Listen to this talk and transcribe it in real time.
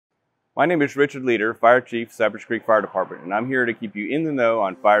My name is Richard Leader, Fire Chief, Cypress Creek Fire Department, and I'm here to keep you in the know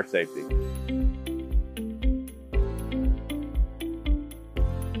on fire safety.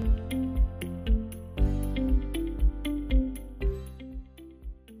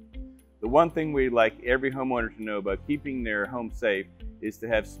 The one thing we'd like every homeowner to know about keeping their home safe is to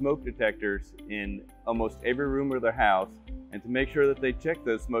have smoke detectors in almost every room of their house, and to make sure that they check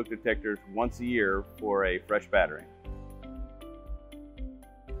those smoke detectors once a year for a fresh battery.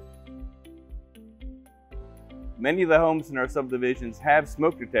 Many of the homes in our subdivisions have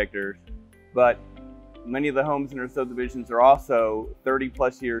smoke detectors, but many of the homes in our subdivisions are also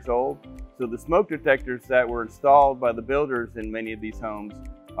 30+ years old. So the smoke detectors that were installed by the builders in many of these homes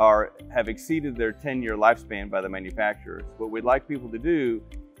have exceeded their 10-year lifespan by the manufacturers. What we'd like people to do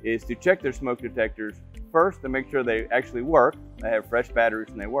is to check their smoke detectors first to make sure they actually work, they have fresh batteries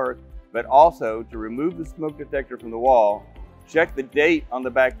and they work, but also to remove the smoke detector from the wall, check the date on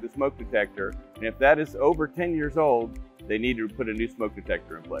the back of the smoke detector, and if that is over 10 years old, they need to put a new smoke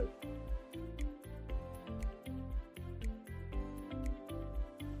detector in place.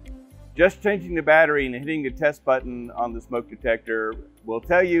 Just changing the battery and hitting the test button on the smoke detector will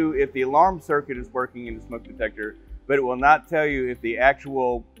tell you if the alarm circuit is working in the smoke detector, but it will not tell you if the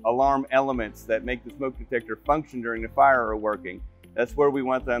actual alarm elements that make the smoke detector function during the fire are working. That's where we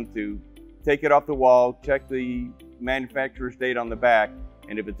want them to take it off the wall, check the manufacturer's date on the back,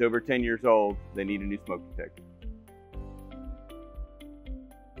 and if it's over 10 years old, they need a new smoke detector.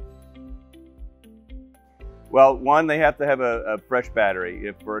 Well, one, they have to have a fresh battery.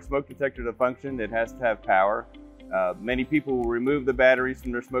 If for a smoke detector to function, it has to have power. Many people will remove the batteries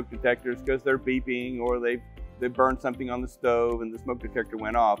from their smoke detectors because they're beeping or they burned something on the stove and the smoke detector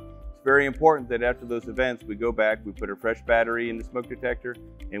went off. It's very important that after those events, we go back, we put a fresh battery in the smoke detector,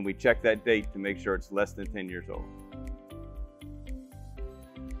 and we check that date to make sure it's less than 10 years old.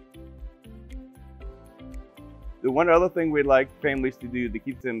 The one other thing we'd like families to do to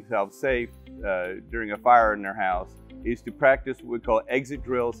keep themselves safe during a fire in their house is to practice what we call exit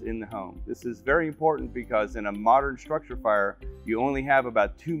drills in the home. This is very important because in a modern structure fire, you only have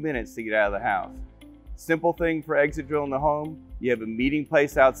about 2 minutes to get out of the house. Simple thing for exit drill in the home, you have a meeting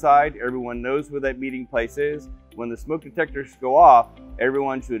place outside, everyone knows where that meeting place is. When the smoke detectors go off,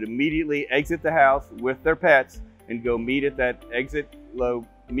 everyone should immediately exit the house with their pets and go meet at that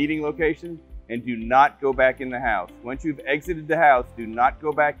meeting location, and do not go back in the house. Once you've exited the house, do not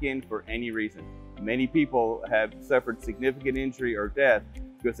go back in for any reason. Many people have suffered significant injury or death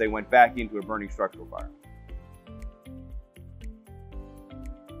because they went back into a burning structural fire.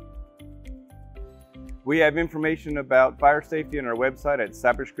 We have information about fire safety on our website at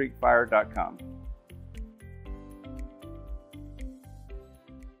cypresscreekfire.com.